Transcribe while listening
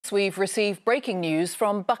minutes, we've received breaking news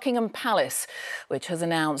from Buckingham Palace, which has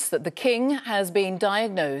announced that the King has been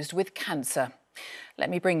diagnosed with cancer. Let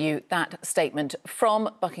me bring you that statement from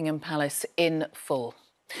Buckingham Palace in full.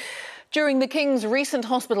 During the King's recent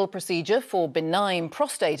hospital procedure for benign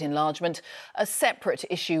prostate enlargement, a separate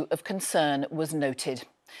issue of concern was noted.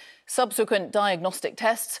 Subsequent diagnostic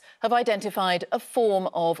tests have identified a form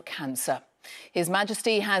of cancer. His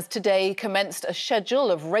Majesty has today commenced a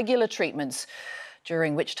schedule of regular treatments,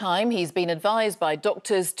 during which time he's been advised by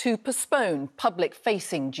doctors to postpone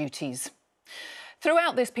public-facing duties.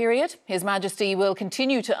 Throughout this period, His Majesty will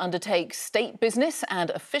continue to undertake state business and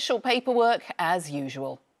official paperwork as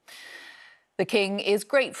usual. The King is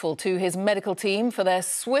grateful to his medical team for their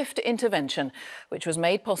swift intervention, which was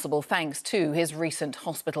made possible thanks to his recent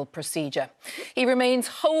hospital procedure. He remains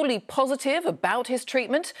wholly positive about his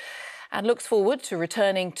treatment and looks forward to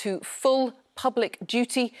returning to full public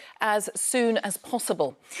duty as soon as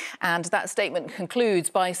possible. And that statement concludes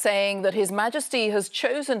by saying that His Majesty has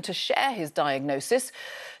chosen to share his diagnosis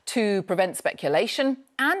to prevent speculation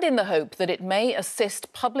and in the hope that it may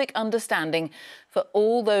assist public understanding for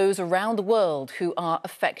all those around the world who are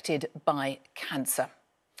affected by cancer.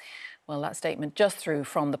 Well, that statement just through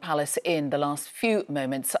from the palace in the last few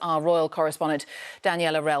moments. Our royal correspondent,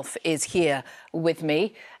 Daniela Relf, is here with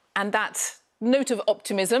me. And that note of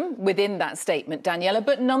optimism within that statement, Daniela,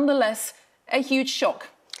 but nonetheless a huge shock.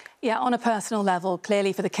 Yeah, on a personal level,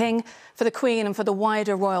 clearly for the King, for the Queen and for the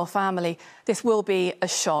wider royal family, this will be a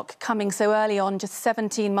shock. Coming so early on, just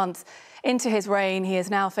 17 months into his reign, he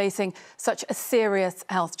is now facing such a serious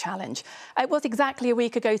health challenge. It was exactly a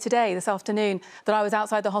week ago today, this afternoon, that I was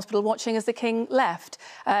outside the hospital watching as the King left.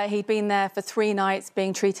 He'd been there for 3 nights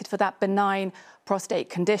being treated for that benign prostate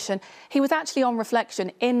condition. He was actually on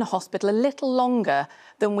reflection in hospital a little longer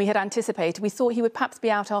than we had anticipated. We thought he would perhaps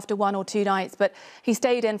be out after 1 or 2 nights, but he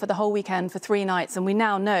stayed in for the whole weekend for 3 nights. And we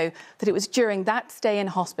now know that it was during that stay in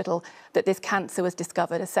hospital that this cancer was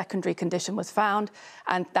discovered. A secondary condition was found,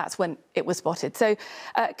 and that's when it was spotted. So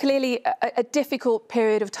clearly a difficult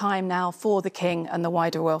period of time now for the King and the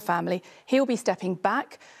wider royal family. He'll be stepping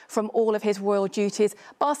back from all of his royal duties,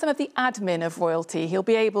 bar some of the admin of royalty. He'll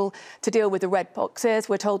be able to deal with the red boxes.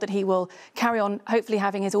 We're told that he will carry on, hopefully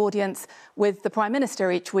having his audience with the Prime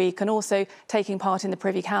Minister each week and also taking part in the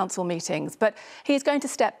Privy Council meetings. But he's going to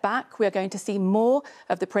step back. We're going to see more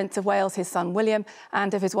of the Prince of Wales, his son William,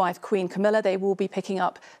 and of his wife Queen Camilla. They will be picking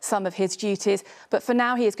up some of his duties. But for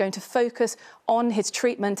now, he is going to focus on his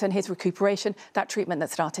treatment and his recuperation, that treatment that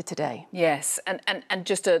started today. Yes, and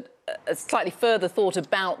just a slightly further thought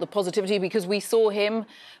about the positivity, because we saw him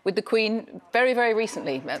with the Queen very, very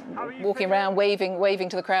recently, walking around, waving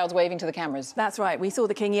to the crowds, waving to the cameras. That's right. We saw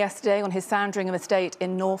the King yesterday on his Sandringham estate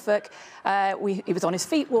in Norfolk. He was on his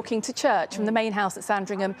feet walking to church from the main house at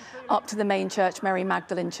Sandringham up to the main church, Mary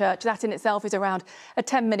Magdalene Church. That in itself is around a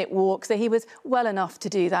 10-minute walk, so he was well enough to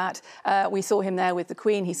do that. We saw him there with the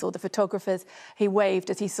Queen. He saw the photographers. He waved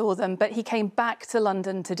as he saw them. But he came back to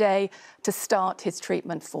London today to start his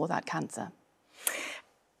treatment for that cancer.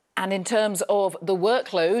 And in terms of the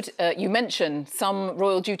workload, you mentioned some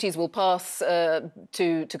royal duties will pass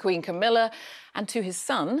to Queen Camilla and to his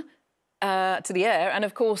son, to the heir, and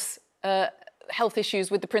of course health issues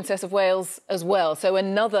with the Princess of Wales as well. So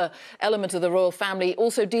another element of the royal family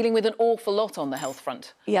also dealing with an awful lot on the health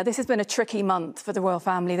front. Yeah, this has been a tricky month for the royal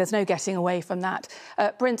family. There's no getting away from that.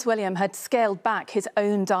 Prince William had scaled back his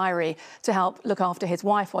own diary to help look after his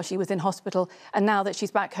wife while she was in hospital, and now that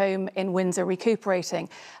she's back home in Windsor recuperating.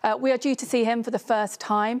 We are due to see him for the first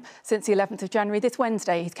time since the 11th of January. This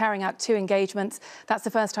Wednesday, he's carrying out 2 engagements. That's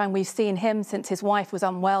the first time we've seen him since his wife was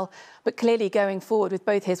unwell. But clearly going forward with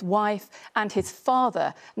both his wife and his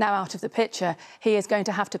father now out of the picture, he is going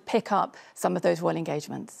to have to pick up some of those royal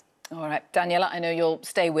engagements. All right, Daniela, I know you'll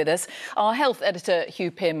stay with us. Our health editor,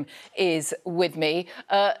 Hugh Pym, is with me.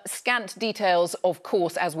 Scant details, of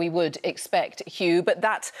course, as we would expect, Hugh, but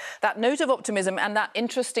that note of optimism and that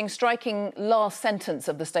interesting, striking last sentence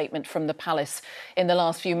of the statement from the palace in the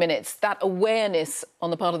last few minutes, that awareness on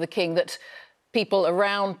the part of the King that people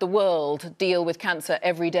around the world deal with cancer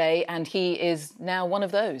every day, and he is now one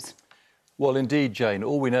of those. Well, indeed, Jane.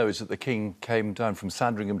 All we know is that the King came down from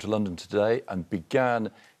Sandringham to London today and began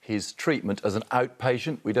his treatment as an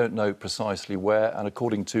outpatient. We don't know precisely where, and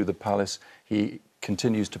according to the palace, he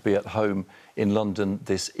continues to be at home in London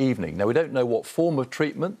this evening. Now, we don't know what form of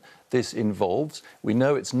treatment this involves. We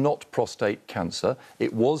know it's not prostate cancer.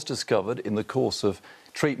 It was discovered in the course of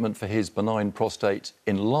treatment for his benign prostate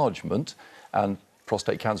enlargement, and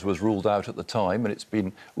prostate cancer was ruled out at the time, and it's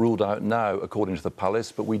been ruled out now, according to the palace,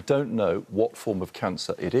 but we don't know what form of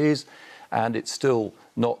cancer it is, and it's still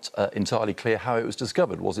not entirely clear how it was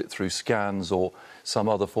discovered. Was it through scans or some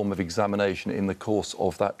other form of examination in the course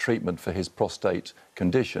of that treatment for his prostate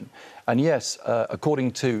condition? And yes,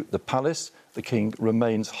 according to the palace, the King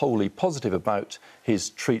remains wholly positive about his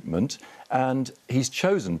treatment, and he's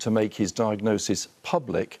chosen to make his diagnosis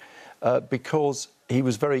public because he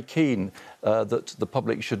was very keen that the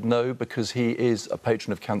public should know, because he is a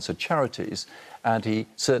patron of cancer charities, and he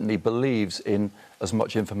certainly believes in as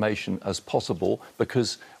much information as possible,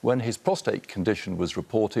 because when his prostate condition was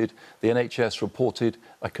reported, the NHS reported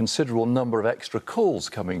a considerable number of extra calls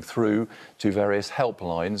coming through to various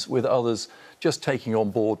helplines, with others just taking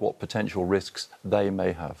on board what potential risks they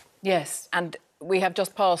may have. Yes, and we have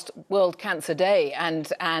just passed World Cancer Day, and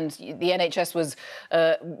the NHS was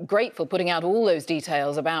grateful, putting out all those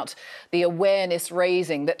details about the awareness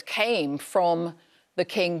raising that came from the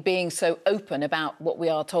King being so open about what we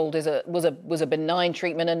are told was a benign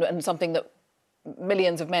treatment and something that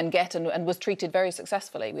millions of men get and was treated very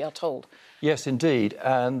successfully, we are told. Yes, indeed.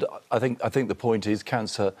 And I think the point is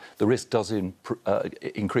cancer, the risk does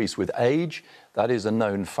increase with age. That is a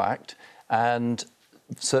known fact. And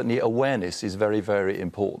certainly awareness is very, very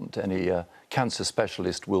important. Any cancer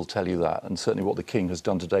specialist will tell you that. And certainly what the King has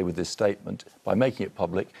done today with this statement, by making it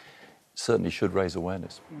public, certainly should raise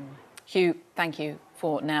awareness. Hugh, thank you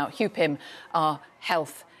for now. Hugh Pym, our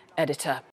health editor.